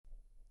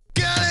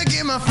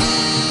give my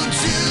food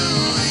to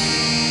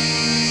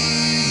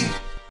eat.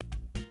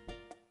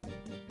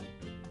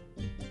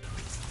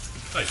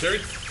 Hey Terry.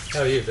 How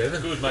are you,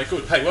 Bevan? Good mate,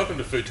 good. Hey, welcome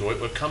to Food to Eat.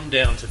 We've come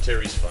down to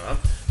Terry's farm,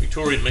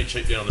 Victorian meat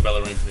sheep down on the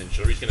Bellarine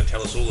Peninsula. He's going to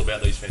tell us all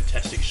about these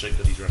fantastic sheep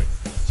that he's running.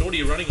 So what are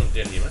you running on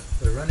down here, mate?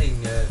 We're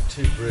running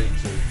two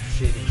breeds of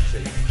shedding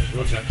sheep,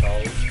 Wilton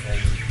Poles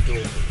and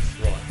Dorpers.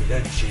 Right. We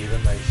don't shear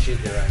them, they shed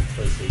their own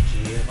fleece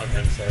each year,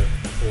 and so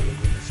all the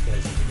goodness goes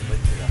into the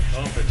meat production.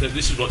 Oh, fantastic.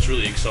 This is what's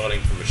really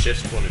exciting from a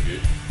chef's point of view,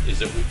 is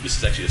that this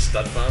is actually a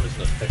stud farm,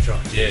 isn't it? That's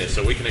right. Yeah,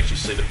 so we can actually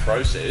see the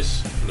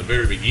process from the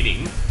very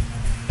beginning,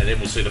 and then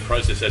we'll see the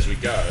process as we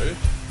go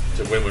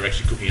to when we're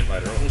actually cooking it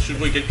later on. Well,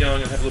 should we get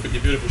going and have a look at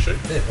your beautiful sheep?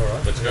 Yeah, all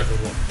right. Let's go.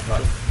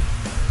 Right.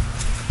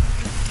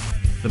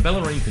 The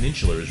Bellarine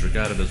Peninsula is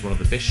regarded as one of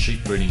the best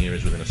sheep breeding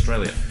areas within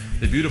Australia.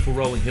 The beautiful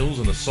rolling hills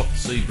and the soft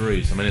sea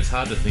breeze. I mean, it's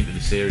hard to think that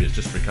this area has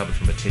just recovered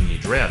from a 10-year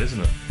drought, isn't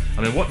it?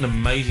 I mean, what an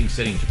amazing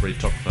setting to breed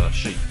top-class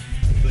sheep.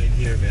 We've been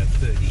here about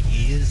 30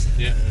 years.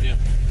 Yeah.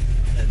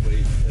 And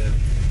we've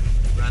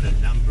run a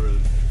number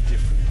of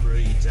different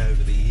breeds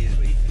over the years.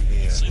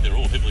 See, they're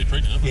all heavily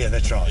treated, aren't they? Yeah,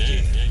 that's right.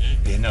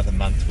 Yeah, another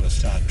month we'll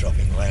start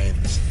dropping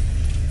lambs.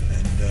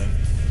 And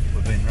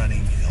we've been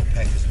running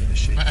alpacas with the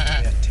sheep for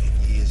about 10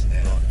 years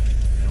now. Right.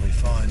 And we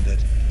find that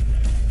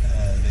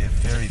they're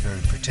very, very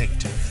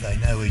protective. They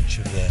know each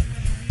of the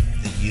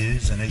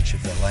ewes and each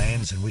of the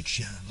lambs and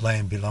which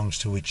lamb belongs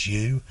to which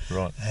ewe.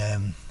 Right.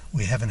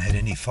 We haven't had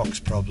any fox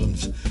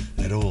problems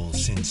at all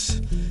since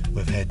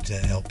we've had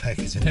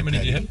alpacas in How many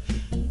do you have?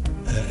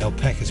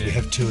 Alpacas, we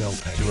have two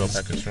alpacas. Two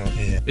alpacas, right.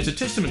 Yeah. It's a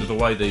testament to the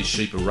way these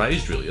sheep are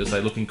raised, really, as they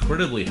look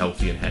incredibly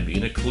healthy and happy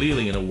and are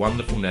clearly in a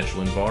wonderful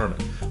natural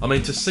environment. I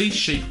mean, to see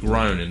sheep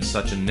grown in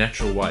such a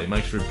natural way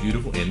makes for a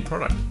beautiful end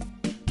product.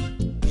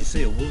 You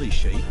see a woolly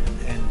sheep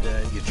and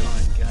you try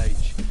and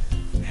gauge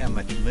how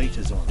much meat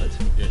is on it.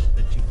 Yes.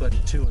 But you've got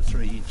 2 or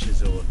 3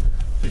 inches or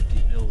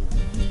 50 mil,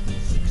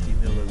 60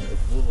 mil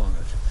of wool on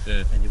it.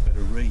 Yeah. And you've got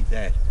to read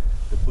that.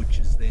 The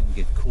butchers then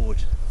get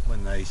caught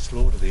when they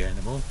slaughter the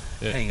animal,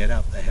 hang it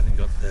up, they haven't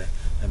got the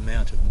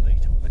amount of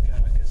meat on the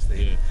carcass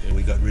there. Yeah.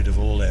 We got rid of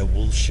all our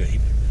wool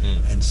sheep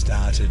and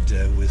started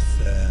with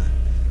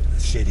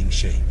shedding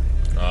sheep.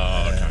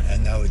 Oh, okay.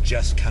 And they were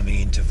just coming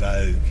into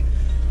vogue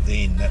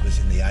then, that was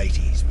in the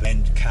 80s.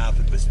 And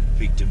carpet was in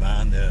big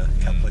demand. There were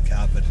a couple of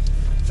carpet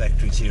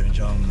factories here in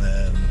Geelong,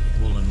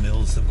 woolen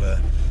mills that were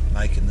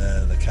making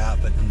the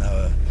carpet, and they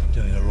were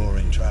doing a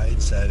roaring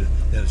trade, so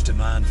there was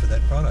demand for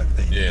that product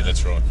then. Yeah,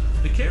 that's right.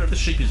 The care of the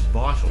sheep is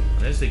vital,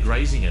 and as they're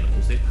grazing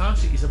animals, their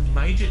pasture is a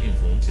major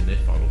influence in their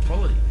final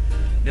quality.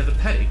 Now, the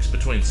paddocks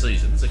between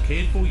seasons are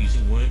cared for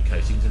using worm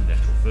casings and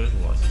natural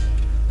fertilisers.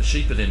 The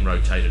sheep are then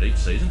rotated each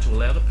season to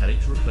allow the paddock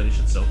to replenish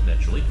itself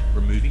naturally,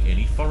 removing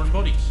any foreign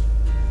bodies.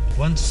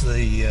 Once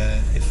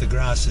if the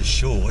grass is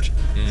short,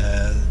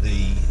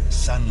 the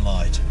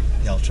sunlight,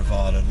 the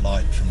ultraviolet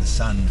light from the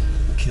sun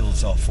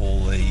kills off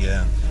all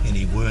the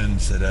any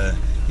worms that are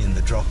in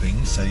the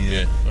droppings, so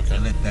you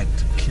let that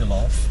kill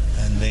off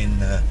and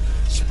then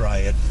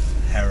spray it,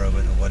 harrow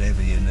it or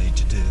whatever you need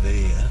to do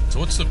there. So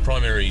what's the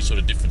primary sort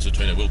of difference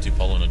between a Wilty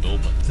pole and a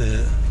Dorper?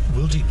 The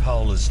Wilty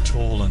pole is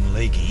tall and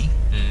leggy,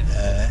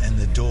 and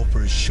the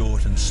Dorper is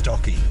short and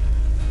stocky.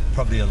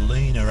 Probably a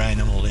leaner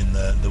animal in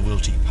the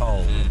Wilty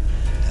pole.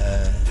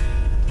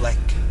 Black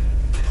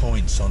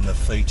points on the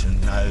feet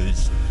and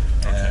nose,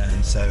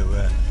 and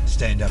so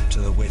stand up to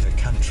the wetter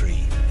country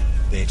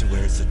better,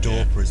 whereas the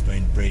Dorper has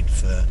been bred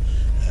for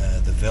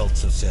the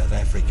veldts of South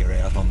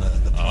Africa out on the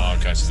plain. Oh,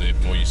 okay, so they're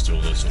more used to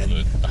all the sort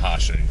of the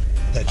harsher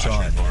That's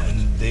right, environment.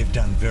 and they've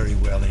done very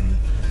well in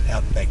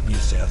outback New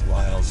South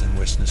Wales and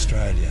Western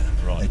Australia.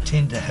 Right. They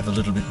tend to have a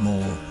little bit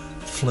more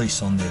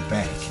fleece on their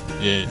back.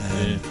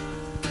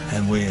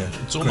 And we're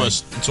it's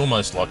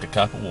almost like a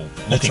carpet wool.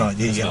 That's right.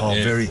 Yeah.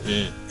 Very.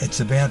 It's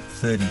about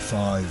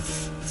 35,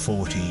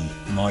 40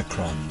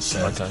 microns.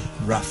 So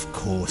rough,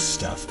 coarse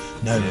stuff.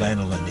 No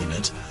lanolin in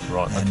it.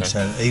 Right. And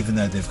so even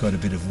though they've got a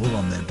bit of wool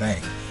on their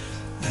back,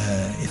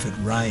 if it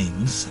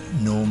rains,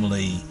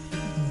 normally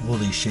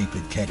woolly sheep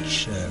would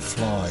catch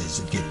flies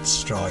that get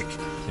strike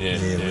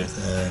with.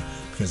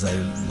 Because they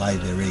lay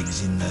their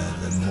eggs in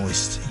the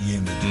moist,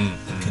 humid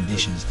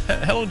conditions.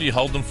 How long do you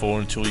hold them for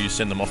until you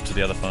send them off to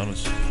the other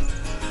farmers?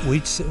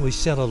 We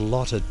sell a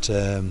lot at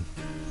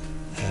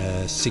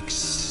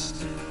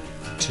 6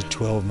 to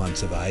 12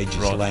 months of age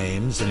as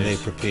lambs, and they're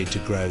prepared to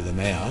grow them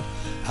out.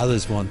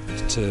 Others want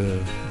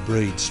to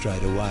breed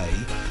straight away,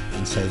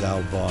 and so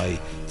they'll buy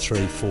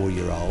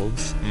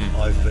 3-4-year-olds.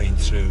 I've been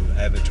through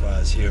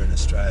abattoirs here in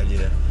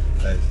Australia,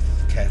 both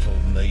cattle,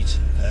 meat,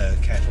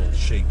 cattle,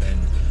 sheep and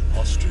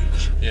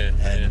ostrich,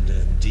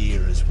 and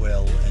deer as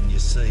well, and you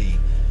see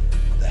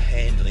the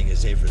handling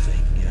is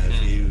everything. You know,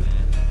 if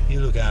you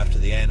look after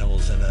the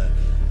animals and are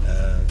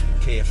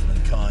careful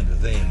and kind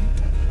with them,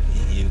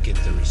 you get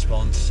the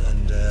response,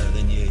 and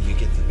then you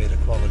get the better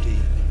quality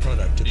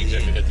product at the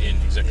end. At the end,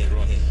 exactly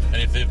right. Yeah.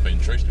 And if they've been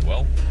treated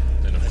well,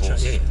 then of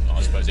course,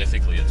 I suppose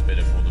ethically it's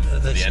better for them, for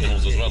the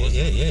animals as well,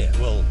 isn't it?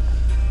 Yeah. Well,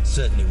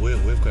 certainly will.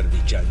 We've got to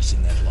be judged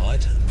in that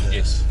light. And,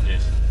 Yes.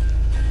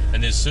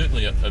 And there's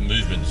certainly a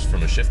movement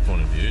from a chef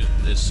point of view.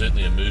 There's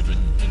certainly a movement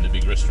in the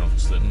big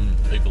restaurants that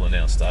people are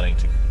now starting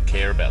to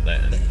care about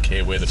that and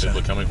care where the people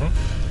are coming from.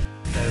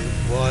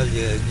 While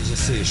you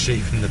just see a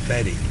sheep in the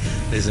paddock,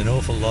 there's an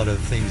awful lot of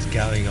things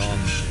going on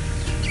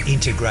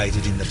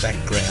integrated in the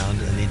background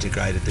and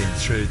integrated then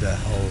through the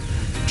whole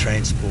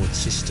transport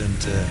system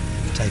to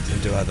take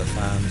them to other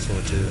farms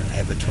or to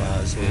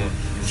abattoirs or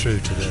through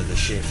to the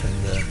chef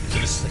and the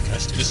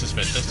customer. This is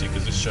fantastic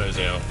because this shows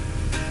our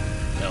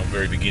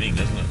very beginning,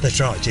 doesn't it? That's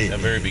right, yeah. Our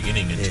very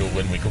beginning until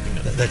when we're cooking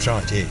it. That's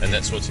right, yeah. And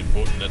that's what's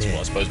important. That's what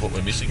I suppose what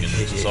we're missing in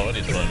society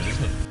at the moment,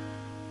 isn't it?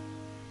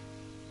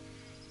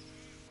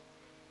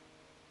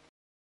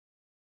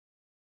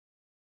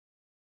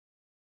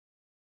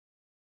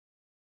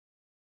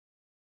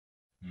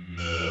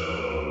 No.